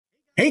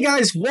Hey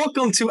guys,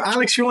 welcome to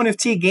Alex Your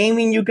NFT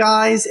Gaming, you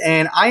guys,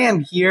 and I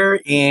am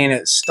here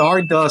in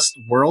Stardust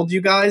World,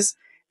 you guys,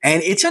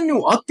 and it's a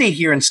new update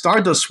here in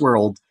Stardust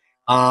World.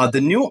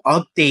 The new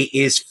update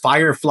is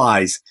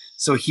Fireflies.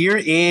 So here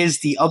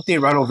is the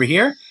update right over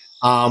here.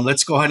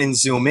 Let's go ahead and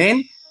zoom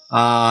in,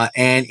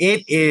 and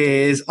it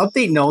is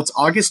update notes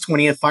August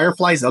 20th.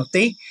 Fireflies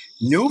update: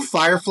 new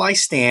Firefly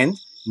stand,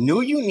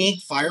 new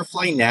unique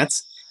Firefly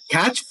nets.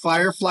 Catch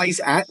fireflies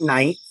at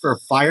night for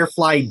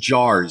Firefly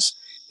jars.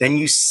 Then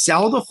you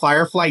sell the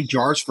firefly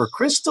jars for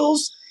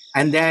crystals,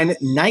 and then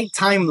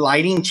nighttime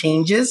lighting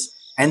changes,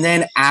 and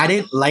then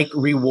added like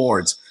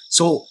rewards.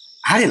 So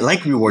added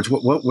like rewards.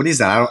 What is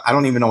that? I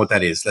don't even know what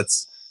that is.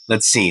 Let's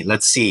see. It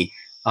looks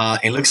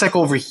like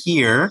over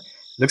here.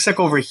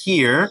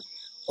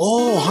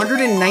 Oh,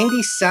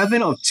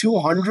 197 of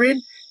 200,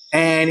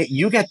 and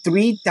you get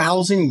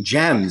 3,000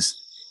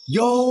 gems.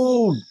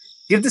 Yo,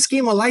 give this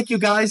game a like, you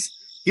guys.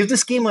 Give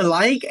this game a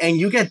like, and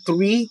you get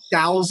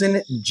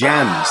 3,000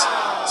 gems.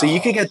 So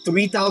you can get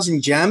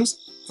 3,000 gems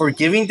for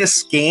giving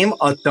this game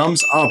a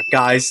thumbs up,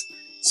 guys.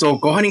 So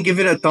go ahead and give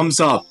it a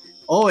thumbs up.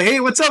 Oh, hey,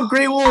 what's up,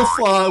 Grey Wolf?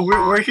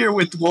 We're here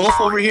with Wolf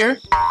over here.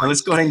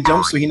 Let's go ahead and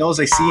jump so he knows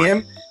I see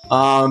him.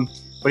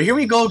 But here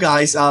we go,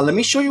 guys. Let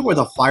me show you where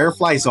the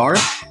fireflies are.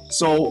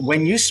 So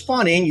when you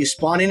spawn in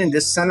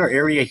this center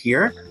area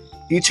here.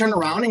 You turn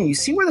around and you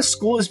see where the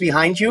school is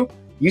behind you.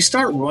 You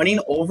start running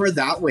over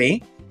that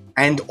way.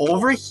 And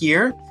over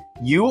here,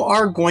 you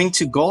are going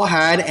to go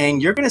ahead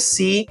and you're going to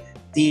see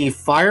the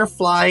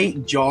firefly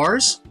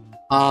jars.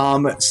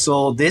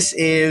 So this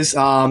is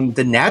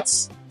the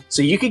nets.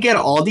 So you could get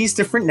all these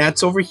different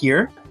nets over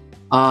here.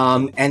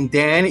 And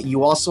then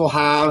you also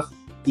have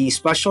the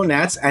special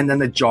nets and then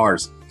the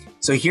jars.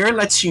 So here it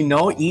lets you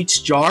know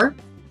each jar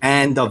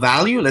and the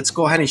value. Let's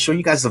go ahead and show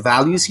you guys the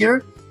values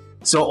here.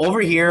 So over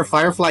here,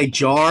 firefly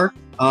jar,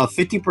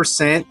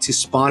 50% to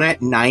spawn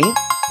at night.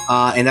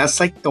 And that's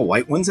like the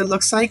white ones, it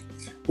looks like.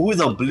 Ooh,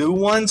 the blue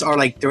ones are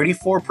like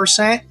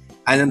 34%.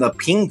 And then the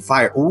pink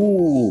fire,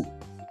 ooh.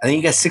 And then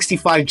you get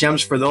 65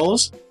 gems for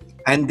those.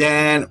 And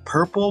then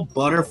purple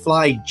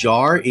butterfly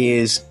jar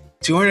is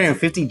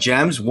 250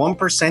 gems,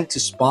 1% to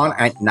spawn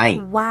at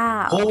night.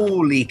 Wow.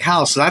 Holy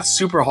cow. So that's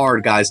super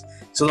hard, guys.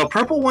 So the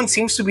purple one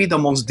seems to be the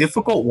most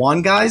difficult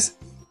one, guys.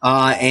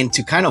 And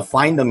to kind of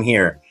find them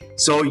here.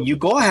 So you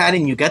go ahead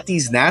and you get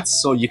these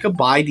nets. So you could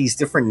buy these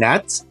different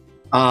nets.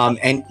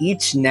 And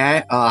each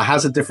net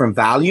has a different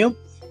value.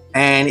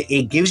 And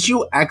it gives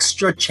you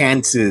extra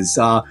chances.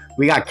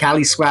 We got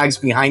Cali Swags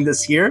behind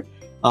us here.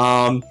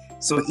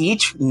 So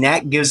each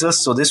net gives us,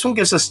 so this one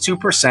gives us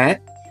 2%.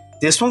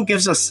 This one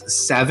gives us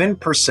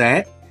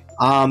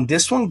 7%.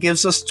 This one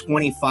gives us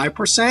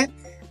 25%.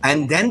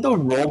 And then the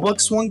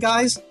Robux one,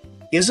 guys,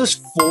 gives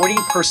us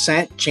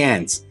 40%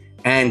 chance.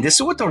 And this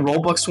is what the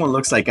Robux one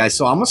looks like, guys.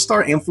 So I'm going to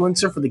start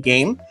influencer for the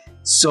game.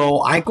 So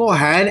I go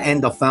ahead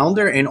and the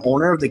founder and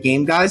owner of the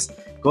game, guys,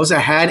 goes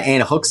ahead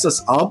and hooks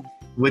us up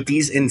with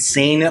these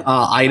insane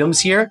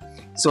items here.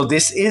 So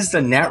this is the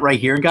net right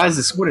here, guys.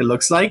 This is what it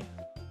looks like.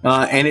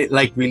 And it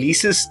like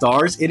releases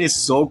stars. It is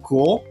so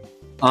cool.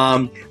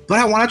 But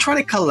I want to try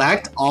to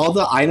collect all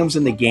the items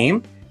in the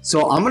game.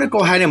 So I'm going to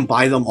go ahead and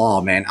buy them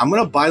all, man. I'm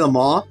going to buy them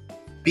all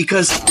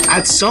because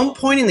at some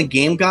point in the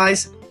game,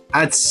 guys,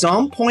 I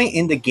don't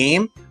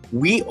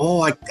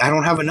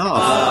have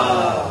enough.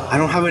 I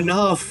don't have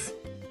enough.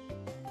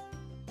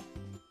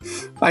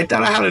 I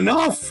thought I had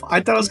enough. I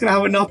thought I was going to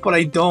have enough, but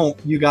I don't,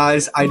 you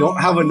guys. I don't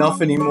have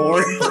enough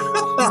anymore.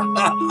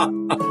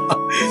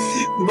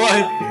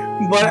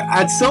 But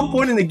at some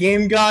point in the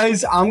game,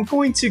 guys, I'm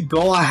going to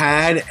go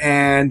ahead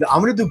and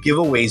I'm going to do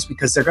giveaways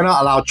because they're going to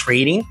allow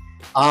trading.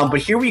 But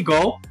here we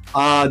go.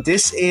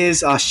 This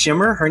is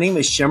Shimmer. Her name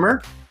is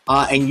Shimmer.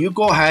 And you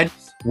go ahead.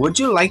 Would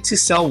you like to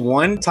sell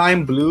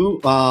one-time blue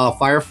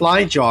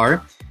firefly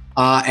jar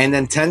and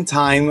then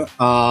 10-time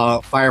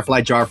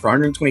firefly jar for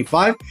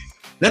 125?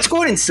 Let's go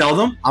ahead and sell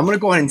them. I'm going to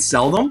go ahead and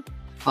sell them.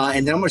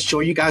 And then I'm going to show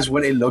you guys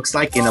what it looks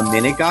like in a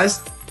minute,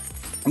 guys.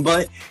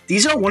 But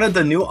these are one of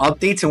the new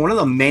updates and one of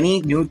the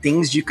many new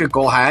things you could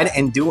go ahead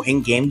and do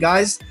in-game,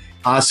 guys.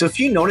 So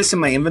if you notice in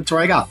my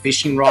inventory, I got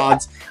fishing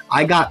rods.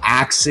 I got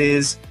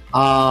axes.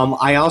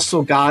 I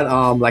also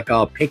got like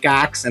a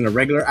pickaxe and a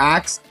regular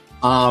axe.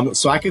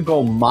 So I could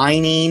go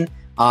mining.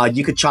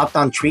 You could chop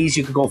down trees.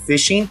 You could go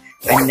fishing.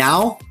 And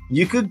now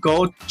you could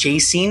go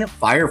chasing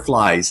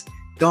fireflies.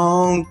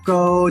 Don't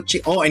go.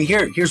 Oh, and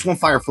here's one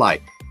firefly.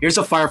 Here's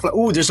a firefly.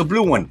 Oh, there's a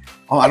blue one.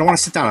 Oh, I don't want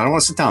to sit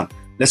down.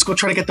 Let's go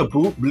try to get the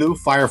blue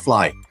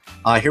firefly.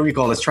 Here we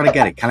go. Let's try to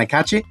get it. Can I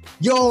catch it?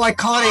 Yo, I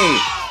caught it.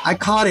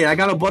 I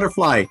got a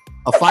butterfly,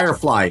 a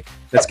firefly.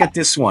 Let's get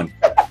this one.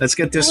 A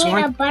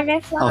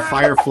butterfly. A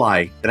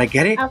firefly. Did I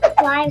get it? A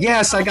fly.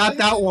 Yes, I got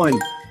that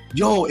one.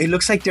 Yo, it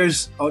looks like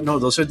there's... Oh, no,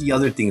 those are the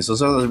other things.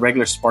 Those are the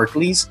regular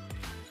sparklies.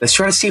 Let's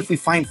try to see if we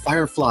find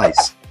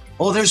fireflies.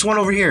 Oh, there's one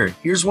over here.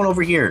 Here's one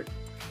over here.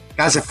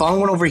 Guys, I found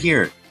one over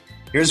here.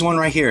 Here's one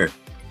right here.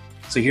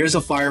 So here's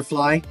a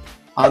firefly.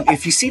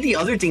 If you see the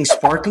other things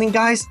sparkling,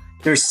 guys,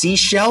 there's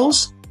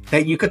seashells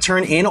that you could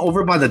turn in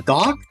over by the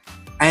dock.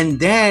 And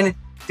then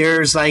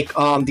there's like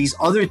these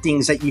other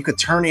things that you could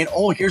turn in.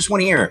 Oh, here's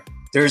one here.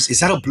 Is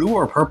that a blue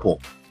or a purple?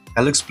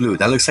 That looks blue.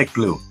 That looks like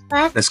blue.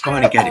 Let's go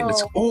ahead and get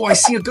it. Oh, I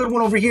see a good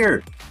one over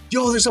here.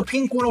 Yo, there's a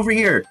pink one over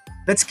here.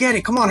 Let's get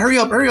it. Come on, hurry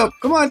up, hurry up.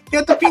 Come on,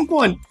 get the pink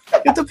one.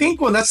 Get the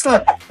pink one.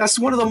 That's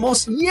one of the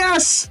most.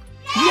 Yes,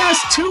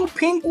 yes, 2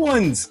 pink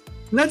ones.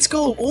 Let's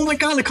go. Oh my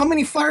God, look how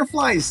many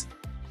fireflies.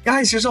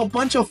 Guys, there's a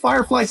bunch of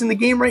fireflies in the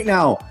game right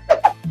now.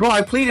 Bro,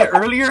 I played it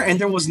earlier and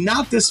there was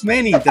not this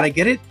many. Did I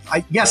get it?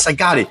 Yes, I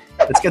got it.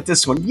 Let's get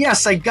this one.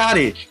 Yes, I got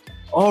it.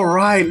 All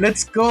right,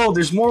 let's go.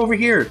 There's more over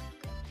here.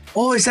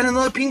 Oh, is that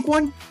another pink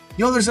one?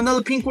 Yo, there's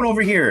another pink one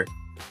over here.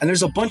 And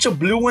there's a bunch of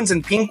blue ones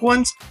and pink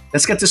ones.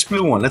 Let's get this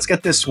blue one. Let's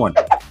get this one.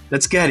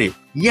 Let's get it.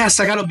 Yes,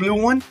 I got a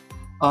blue one.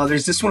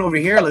 There's this one over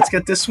here. Let's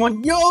get this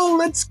one. Yo,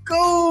 let's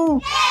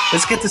go.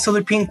 Let's get this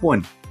other pink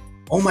one.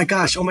 Oh my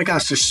gosh. Oh my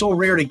gosh. They're so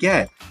rare to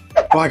get.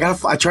 Bro,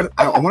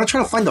 I want to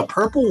try to find the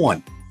purple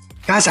one.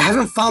 Guys, I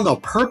haven't found a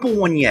purple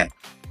one yet.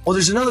 Oh,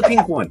 there's another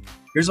pink one.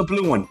 Here's a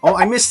blue one. Oh,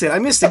 I missed it. I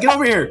missed it. Get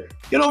over here.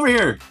 Get over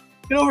here.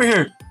 Get over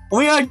here. Oh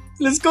my God.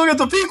 Let's go get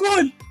the pink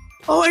one.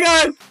 Oh my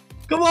God.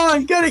 Come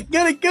on. Get it.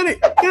 Get it. Get it.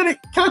 Get it.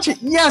 Catch it.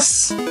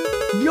 Yes.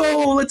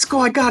 Yo, let's go.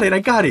 I got it. I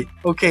got it.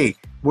 Okay.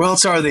 Where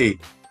else are they?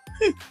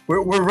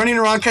 We're running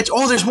around.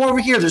 Oh, there's more over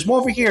here. There's more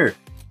over here.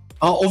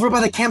 Over by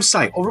the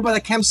campsite. Over by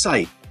the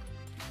campsite.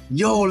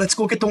 Yo, let's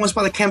go get the ones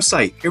by the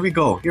campsite. Here we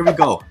go. Here we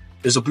go.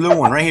 There's a blue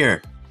one right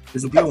here.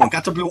 There's a blue one.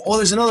 Got the blue. Oh,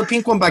 there's another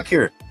pink one back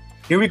here.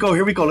 Here we go.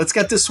 Here we go. Let's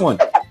get this one.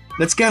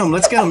 Let's get him.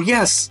 Let's get him.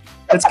 Yes.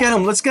 Let's get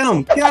him. Let's get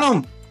him. Get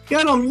him.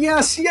 Get him.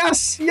 Yes.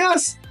 Yes.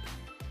 Yes.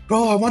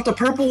 Bro, I want the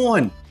purple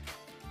one.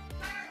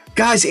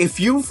 Guys, if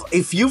you've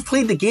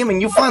played the game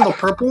and you find the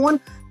purple one,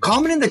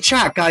 comment in the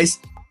chat, guys.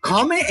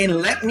 Comment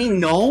and let me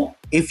know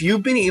if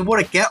you've been able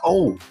to get.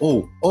 Oh,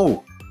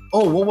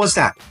 what was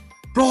that?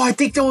 Bro, I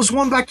think there was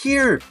one back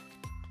here.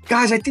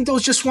 Guys, I think there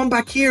was just one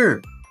back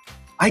here.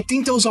 I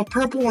think there was a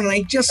purple one and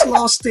I just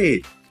lost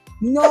it.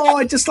 No,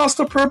 I just lost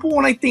the purple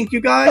one, I think, you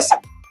guys.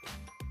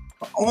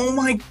 Oh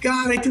my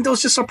God, I think there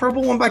was just a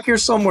purple one back here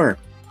somewhere.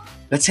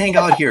 Let's hang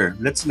out here.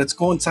 Let's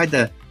go inside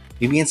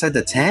maybe inside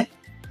the tent?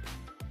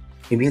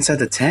 Maybe inside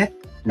the tent?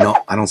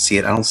 No, I don't see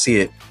it. I don't see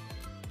it.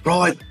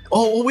 Bro,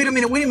 oh, wait a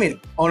minute, wait a minute.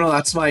 Oh no,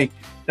 that's my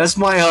that's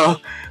my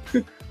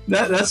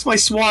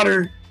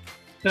swatter.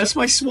 That's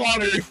my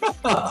swatter.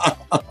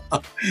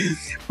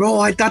 Bro,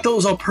 I thought that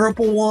was a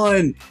purple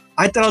one.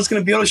 I thought I was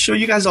gonna be able to show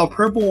you guys a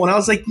purple one. I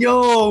was like,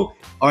 yo.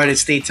 All right,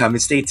 it's daytime.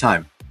 It's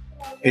daytime.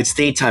 It's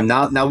daytime.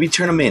 Now we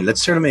turn them in.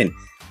 Let's turn them in.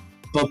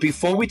 But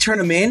before we turn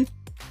them in,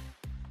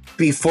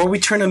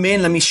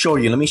 let me show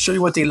you. Let me show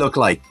you what they look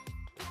like.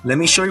 Let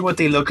me show you what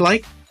they look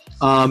like.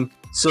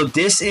 So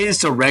this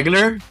is the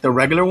regular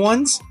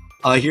ones.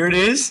 Here it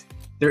is.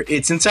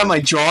 It's inside my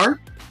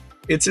jar.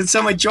 It's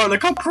inside my jar.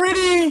 Look how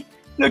pretty.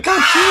 Look how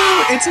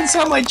cute. It's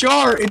inside my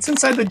jar. It's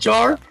inside the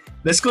jar.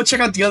 Let's go check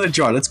out the other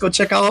jar. Let's go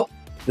check out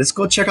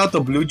the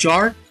blue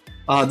jar.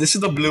 This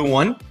is the blue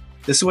one.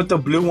 This is what the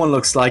blue one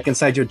looks like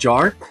inside your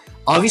jar.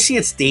 Obviously,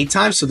 it's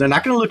daytime, so they're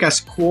not going to look as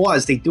cool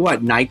as they do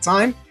at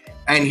nighttime.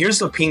 And here's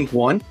the pink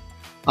one.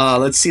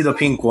 Let's see the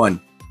pink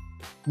one.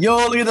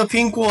 Yo, look at the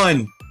pink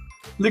one.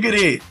 Look at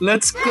it.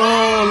 Let's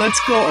go.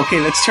 Let's go. Okay,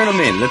 let's turn them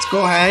in. Let's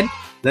go ahead.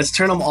 Let's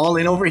turn them all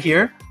in over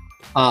here.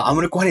 I'm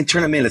going to go ahead and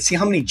turn them in. Let's see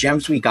how many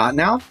gems we got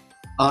now.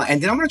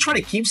 And then I'm going to try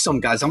to keep some,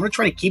 guys. I'm going to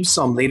try to keep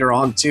some later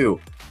on, too.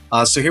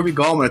 So here we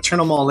go. I'm going to turn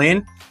them all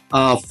in.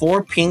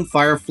 4 pink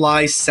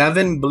fireflies,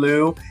 7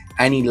 blue,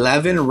 and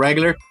 11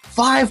 regular.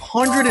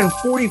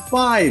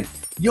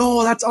 545.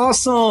 Yo, that's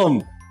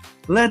awesome.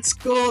 Let's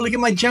go. Look at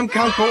my gem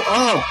count go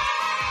up.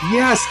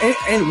 Yes.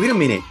 And wait a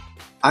minute.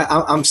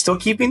 I'm still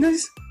keeping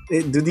this?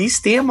 Do these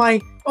stay in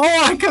my...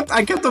 Oh,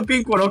 I kept the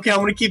pink one. Okay, I'm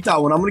going to keep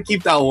that one. I'm going to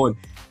keep that one.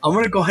 I'm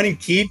going to go ahead and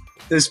keep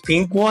this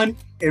pink one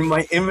in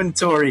my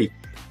inventory.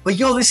 But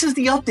yo, this is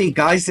the update,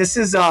 guys. This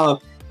is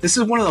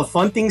one of the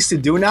fun things to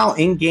do now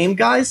in game,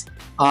 guys.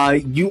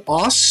 You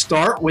all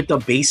start with the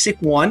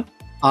basic one.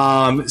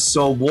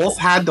 So Wolf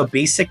had the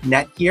basic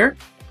net here.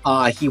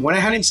 He went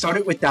ahead and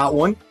started with that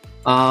one.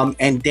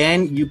 And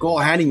then you go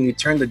ahead and you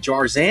turn the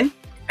jars in,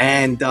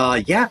 and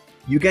yeah,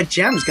 you get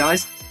gems,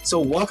 guys. So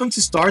welcome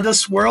to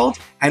Stardust World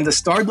and the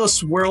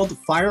Stardust World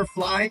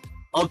Firefly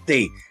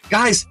update.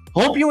 Guys,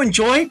 hope you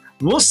enjoyed.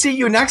 We'll see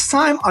you next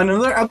time on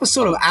another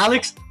episode of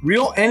Alex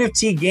Real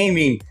NFT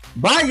Gaming.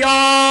 Bye,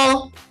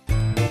 y'all!